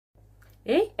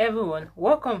Hey everyone,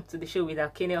 welcome to the show with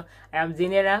Arcanio. I am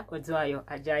Daniela Oduayo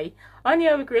Ajayi. On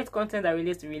here we create content that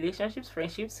relates to relationships,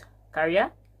 friendships,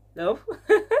 career, love,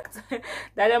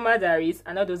 dilemma diaries,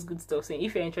 and all those good stuff. So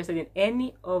if you're interested in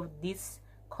any of this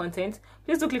content,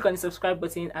 please do click on the subscribe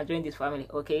button and join this family,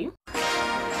 okay?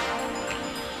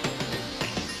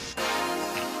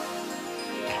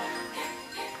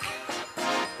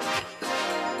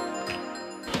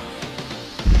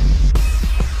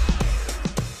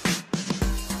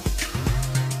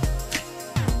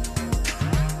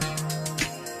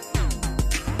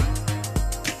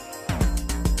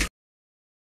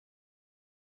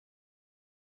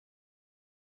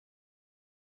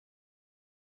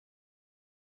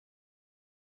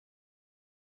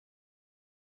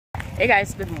 Hey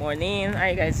guys, good morning. How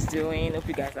you guys doing? Hope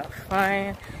you guys are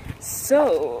fine.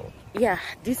 So yeah,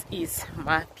 this is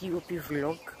my P.O.P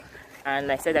vlog,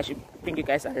 and I said I should bring you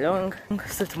guys along.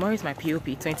 So tomorrow is my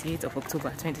P.O.P, 28th of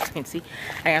October 2020.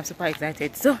 I am super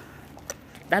excited. So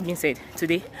that being said,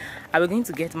 today I was going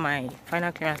to get my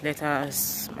final clearance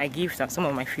letters, my gifts, and some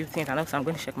of my few things, and also I'm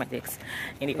going to check my decks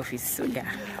in the office. So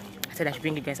yeah, I said I should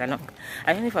bring you guys along.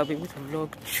 I don't know if I'll be able to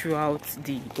vlog throughout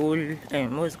the whole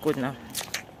what's good now,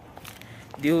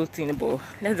 the whole thing, but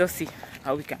let's just see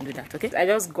how we can do that. Okay, I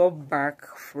just got back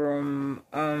from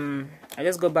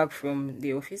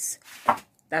the office.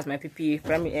 That's my PP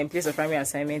primary place of primary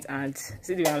assignment, and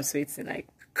see the way I'm sweating like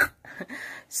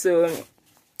so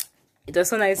it was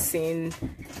so nice seeing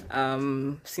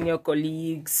senior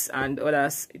colleagues and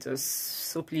others. It was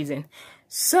so pleasing.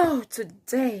 So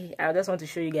today I just want to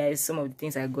show you guys some of the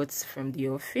things I got from the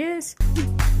office.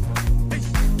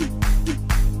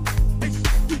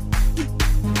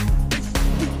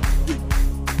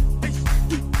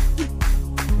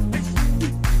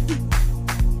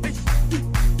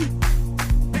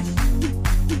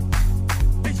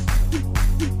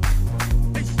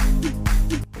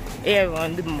 Hey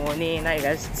everyone, good morning. How you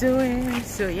guys doing?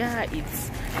 So yeah,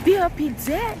 it's P.O.P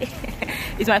day.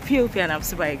 It's my P.O.P and I'm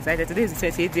super excited. Today is the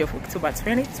 28th day of October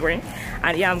 2020,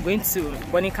 and yeah, I'm going to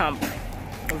Bunny Camp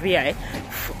VI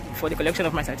for the collection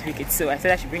of my certificate. So I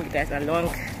said I should bring you guys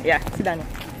along. Yeah, sit down.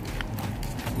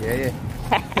 Yeah.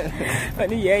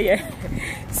 Yeah.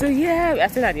 So yeah, I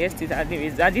said that yesterday.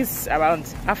 Anyways, that is around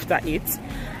after 8,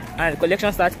 and the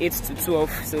collection starts 8 to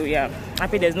 12. So yeah,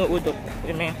 happy there's no hold up.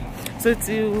 Amen. So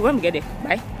to when we get there,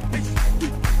 bye.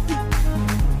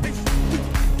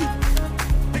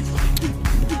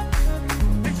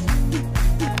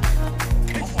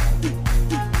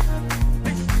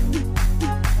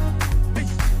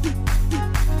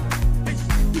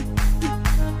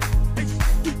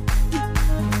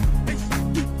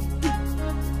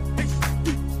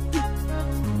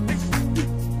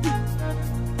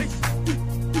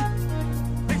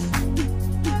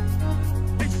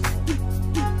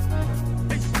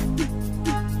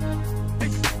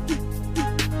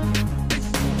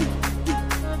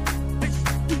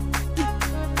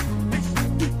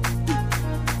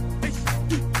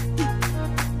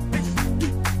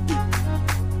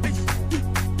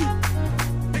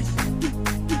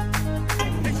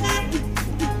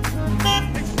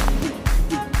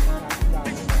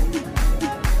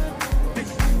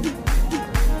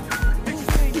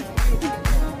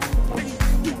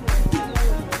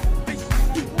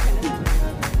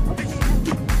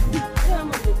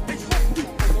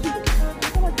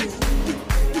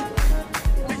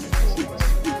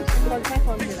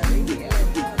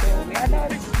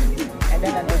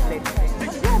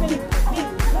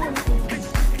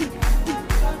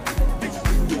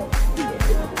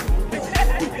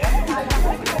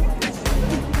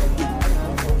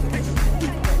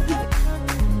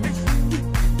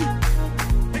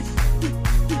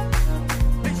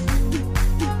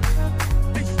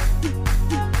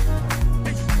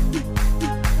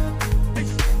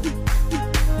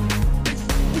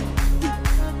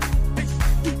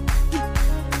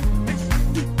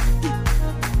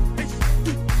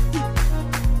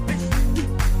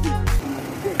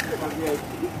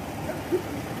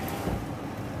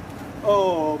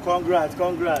 Oh, congrats.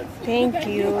 Thank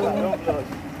you.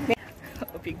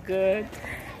 Hope you're good.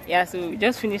 Yeah, so we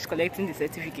just finished collecting the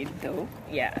certificate though.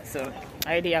 Yeah, so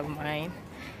I already have mine.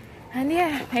 And yeah,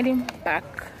 heading back.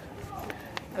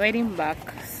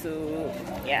 So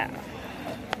yeah.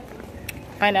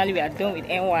 Finally we are done with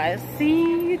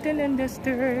NYSC. Don't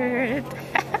understand.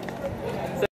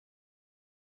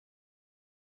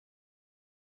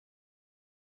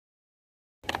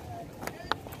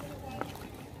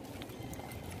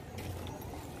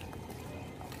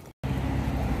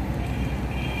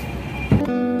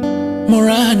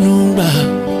 Moranumba,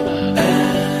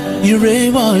 you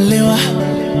wọlé wá.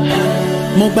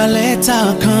 mo gba lẹ́tà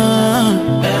kan,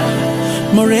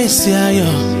 mo rèsì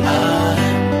ayọ̀,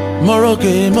 mo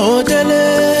ròkè mo délé,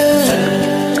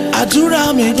 àdúrà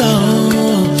mi gbà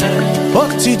ó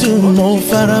ti dùn mo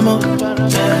faramọ́,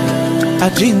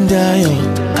 àjíǹde ayọ̀.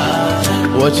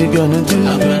 What you gonna do?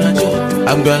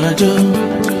 I'm gonna do.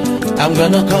 I'm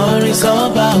gonna call it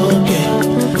over, okay.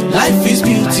 Life is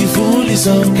beautiful, it's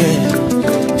okay.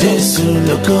 Jesus,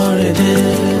 look already.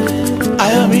 I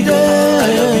am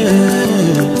there.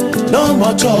 No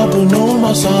more trouble, no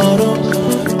more sorrow.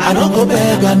 I don't go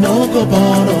beg, I don't go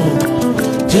borrow.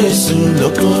 Jesus,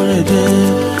 look already.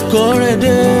 Go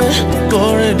already, go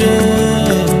already.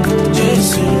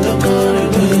 Jesus, look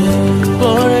already. Go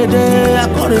already, I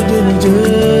go already,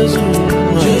 Jesus.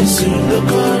 Jesus, look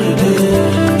already.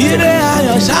 Ire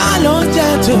ayọ̀ ṣá ló ń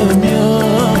jẹ́ tèmi o.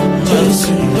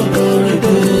 Jésù ló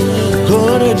kórede,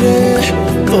 kórede,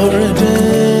 kórede.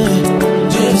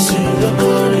 Jésù ló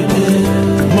kórede.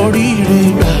 Mo rí ire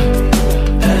gbà,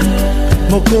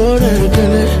 mo kórede.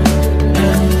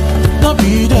 No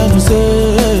be dem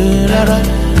say rárá,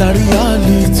 na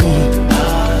reality.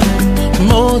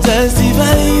 Mo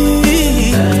testify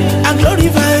and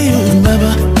glorify you,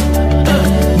 Baba.